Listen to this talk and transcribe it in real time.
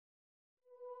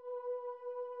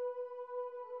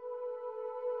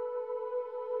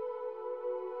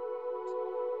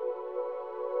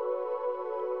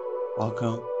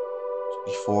Welcome to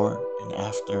Before and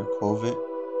After COVID.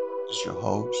 This is your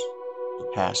host, the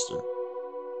Pastor,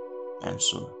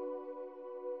 Mansoor.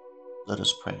 Let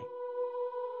us pray.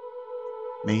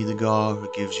 May the God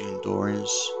who gives you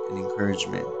endurance and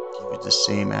encouragement give you the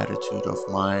same attitude of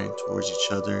mind towards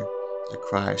each other that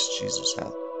Christ Jesus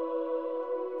had.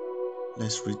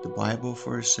 Let's read the Bible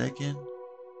for a second,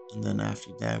 and then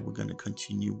after that, we're going to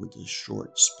continue with the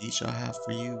short speech I have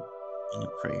for you and a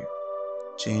prayer.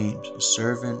 James, a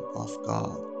servant of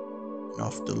God and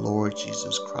of the Lord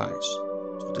Jesus Christ,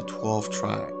 to the 12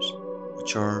 tribes,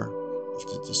 which are of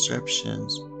the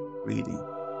dispersions, greeting.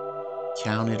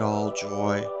 Count it all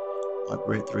joy, my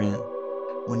brethren,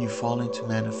 when you fall into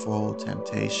manifold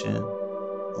temptation,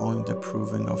 knowing the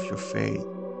proving of your faith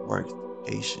worketh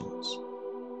patience.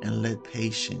 And let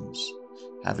patience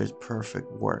have its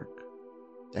perfect work,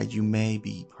 that you may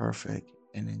be perfect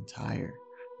and entire,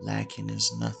 lacking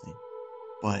is nothing.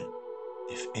 But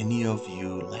if any of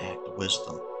you lack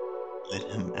wisdom, let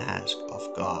him ask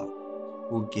of God,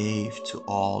 who gave to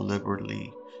all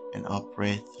liberally and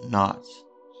upbraideth not,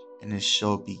 and it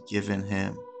shall be given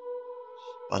him.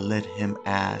 But let him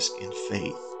ask in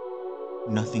faith,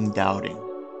 nothing doubting,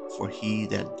 for he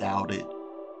that doubted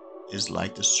is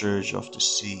like the surge of the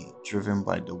sea, driven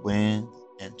by the wind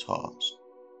and tossed.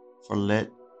 For let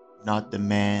not the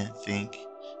man think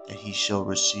that he shall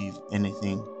receive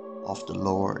anything of the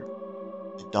Lord.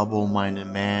 A double-minded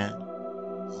man,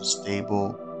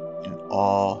 unstable in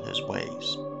all his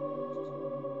ways.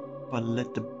 But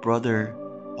let the brother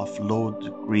of low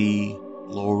degree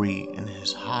glory in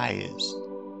his highest,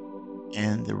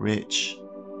 and the rich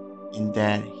in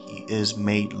that he is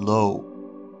made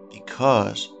low,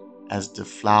 because as the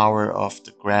flower of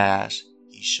the grass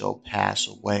he shall pass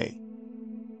away.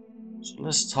 So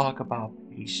let's talk about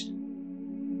patience.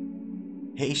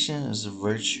 Patience is a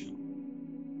virtue.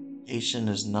 Patience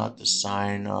is not the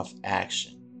sign of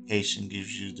action. Patience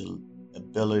gives you the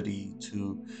ability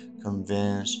to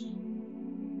convince.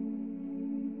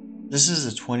 This is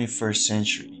the 21st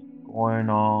century going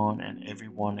on, and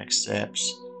everyone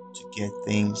accepts to get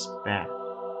things back.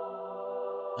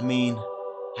 I mean,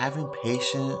 having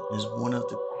patience is one of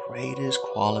the greatest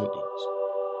qualities.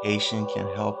 Patience can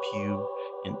help you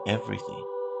in everything.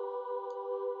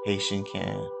 Patience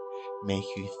can make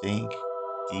you think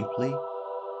deeply,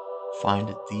 find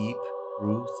the deep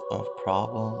root of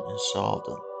problem and solve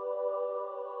them.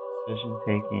 Decision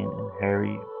taking in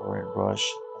hurry or in rush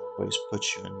always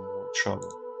puts you in more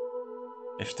trouble.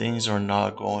 If things are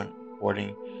not going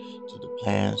according to the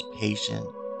plans, patience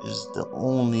is the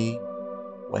only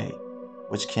way,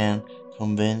 which can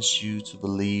convince you to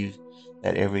believe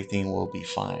that everything will be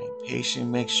fine. Patience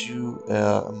makes you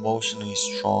an emotionally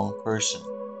strong person.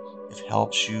 It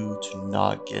helps you to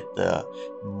not get the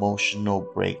emotional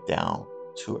breakdown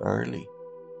too early.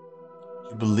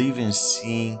 You believe in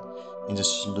seeing in the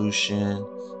solution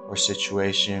or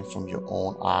situation from your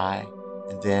own eye,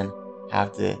 and then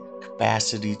have the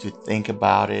capacity to think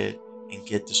about it and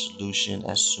get the solution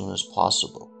as soon as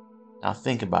possible. Now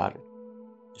think about it.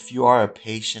 If you are a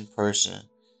patient person,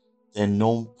 then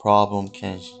no problem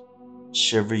can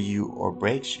shiver you or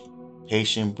break you.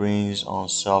 Patience brings on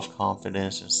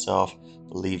self-confidence and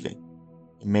self-believing.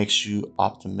 It makes you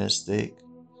optimistic.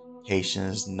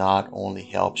 Patience not only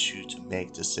helps you to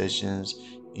make decisions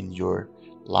in your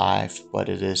life, but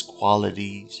it is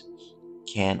qualities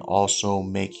can also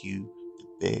make you the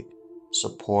big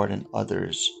support in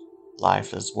others'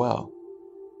 life as well.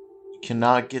 You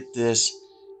cannot get this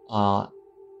uh,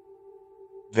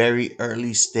 very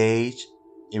early stage.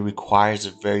 It requires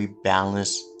a very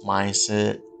balanced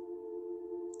mindset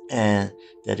and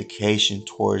dedication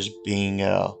towards being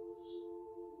a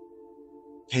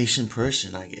patient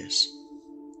person, I guess.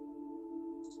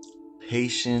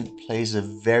 Patience plays a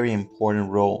very important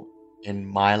role in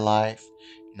my life,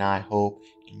 and I hope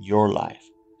in your life.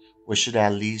 We should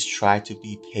at least try to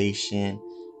be patient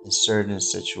in certain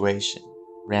situations.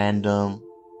 Random,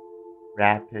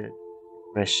 rapid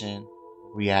aggression,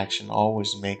 reaction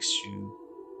always makes you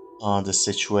the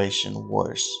situation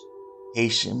worse.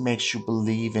 Patience makes you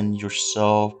believe in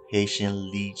yourself. Patience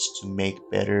leads to make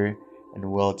better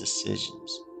and well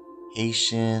decisions.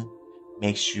 Patience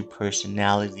makes your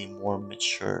personality more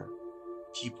mature.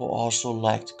 People also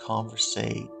like to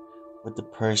conversate with the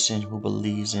person who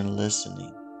believes in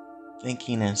listening,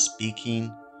 thinking and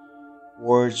speaking.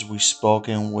 Words we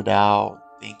spoken without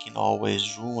thinking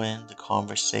always ruin the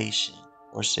conversation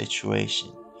or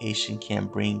situation. Patience can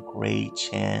bring great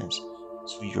chance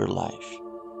to your life.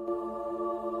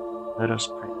 Let us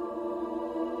pray.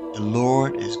 The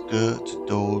Lord is good to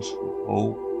those who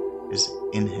hope is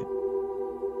in him,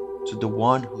 To the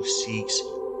one who seeks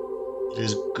you, it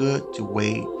is good to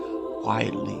wait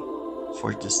quietly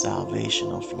for the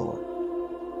salvation of Lord.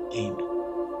 Amen.